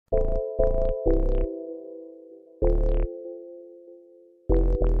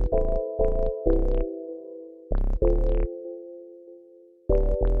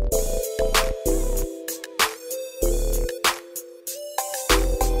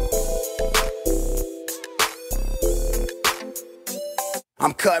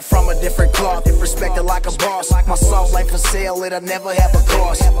I'm cut from a different cloth, respected like a boss. My soul ain't for sale, it'll never have a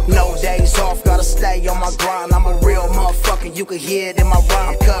cost. No days off, gotta stay on my grind. I'm a real motherfucker, you can hear it in my rhyme.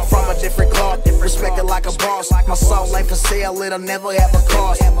 I'm cut from a different cloth, respected like a boss. My soul ain't for sale, it'll never have a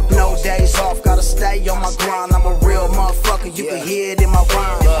cost. No days off, gotta stay on my grind. I'm a real motherfucker, you can hear it in my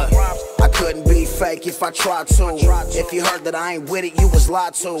rhyme. I couldn't be fake if I tried to. If you heard that I ain't with it, you was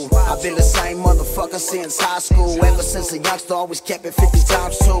lied to. I've been the same motherfucker since high school. Ever since a youngster, always kept it 50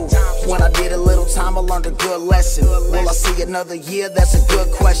 times 2. When I did a little time, I learned a good lesson. Will I see another year? That's a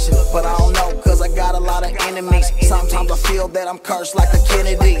good question. But I don't know, cause I got a lot of enemies. Sometimes I feel that I'm cursed like the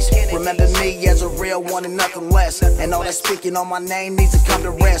Kennedys. Remember me as a real one and nothing less. And all that speaking on my name needs to come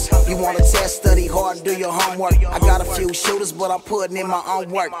to rest. You want to test, study hard, do your homework. I got a few shooters, but I'm putting in my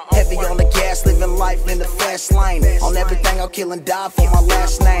own work. Heavy on the gas, living life in the fast lane. On everything I'll kill and die for my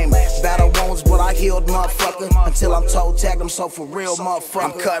last name. Battle wounds, but I healed, motherfucker. Until I'm toe tagged, I'm so for real, motherfucker.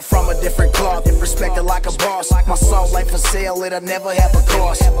 I'm cut from a different cloth, respected like a boss. My soul ain't for sale, it'll never have a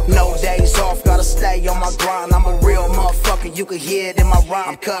cost. No days off, gotta stay on my grind. I'm a real motherfucker, you can hear it in my rhyme.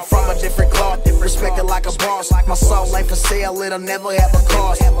 I'm cut from a different cloth, respected like a boss. My soul ain't for sale, it'll never have a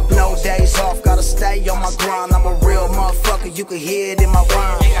cost. No days off, gotta stay on my grind. I'm a real motherfucker, you can hear it in my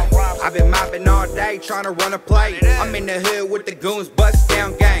rhyme. I've been mopping all day, trying to run a play. I'm in the hood with the goons, bust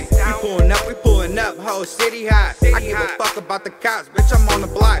down gang. We pulling up, whole city high. I give a fuck about the cops, bitch, I'm on the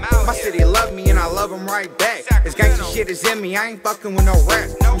block. My city love me and I love them right back. This gangsta shit is in me, I ain't fucking with no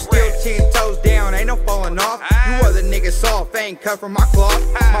rats. I'm still 10 toes down, ain't no falling off. You other niggas soft, ain't cut from my cloth.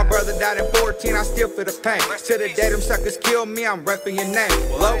 My brother died at 14, I still feel the pain. To the day them suckers kill me, I'm repping your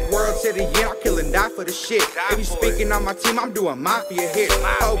name. Love world to the end, I'll kill and die for the shit. If you speaking on my team, I'm doing mafia hits.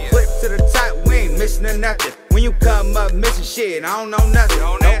 Whole clip to the top, we ain't missing or nothing. When you come up missing shit, I don't know nothing.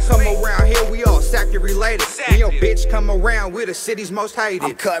 Don't come around here, we all Sac Related. When your bitch come around, we're the city's most hated.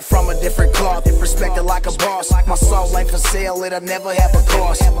 I'm cut from a different cloth, respected like a boss. My soul ain't for sale, it'll never have a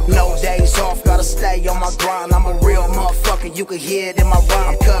cost. No days off, gotta stay on my grind. I'm a real motherfucker, you can hear it in my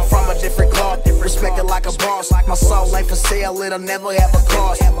rhyme. I'm cut from a different cloth, respected like a boss. My soul ain't for sale, it'll never have a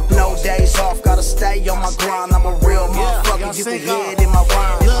cost. No days off, gotta stay on my grind. I'm a real motherfucker, you can hear it in my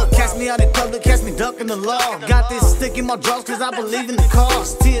rhyme. Look, catch me out in public, catch me ducking the law. Got this stick in my drawers cause I believe in the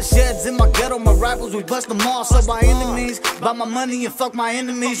cause. Tear sheds in my ghetto, my rivals, we bust them all. So by enemies, buy my money and fuck my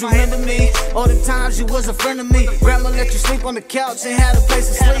enemies. Remember me, all the times you was a friend of me. Grandma let you sleep on the couch and had a place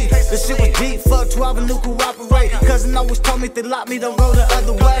to sleep. This shit was deep, fuck 12 and new cooperate. Cousin always told me if they lock me, don't go the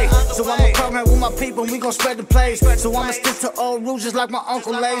other way. So I'ma program with my people and we gon' spread the place. So I'ma stick to old rules just like my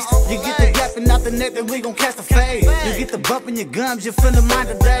Uncle Lace. You get the gap and out the net, then we gon' catch the fade. You get the bump in your gums, you feel the mind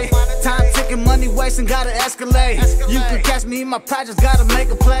today. Time ticking, money wasting, gotta escalate. You can catch me in my projects, gotta make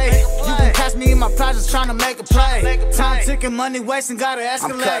a play. You can catch me in my projects, tryna make a play. Time ticking, money wasting, gotta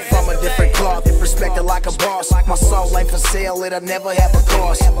escalate. I'm cut from a different cloth, respected like a boss. My soul ain't for sale, it'll never have a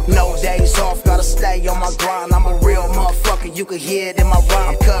cost. No days off, gotta stay on my grind. I'm a real motherfucker, you can hear it in my rhyme.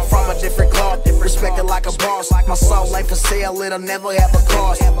 I'm cut from a different cloth, respected like a boss. My soul ain't for sale, it'll never have a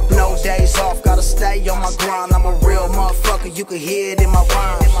cost. No days off, gotta stay on my grind. I'm a real motherfucker, you can hear it in my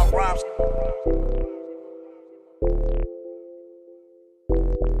rhymes. I'm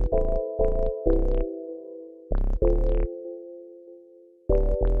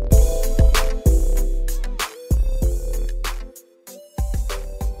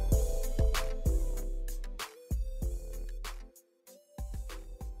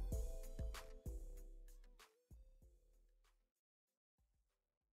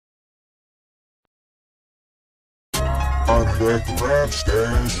the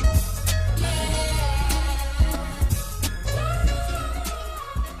TheRapStash.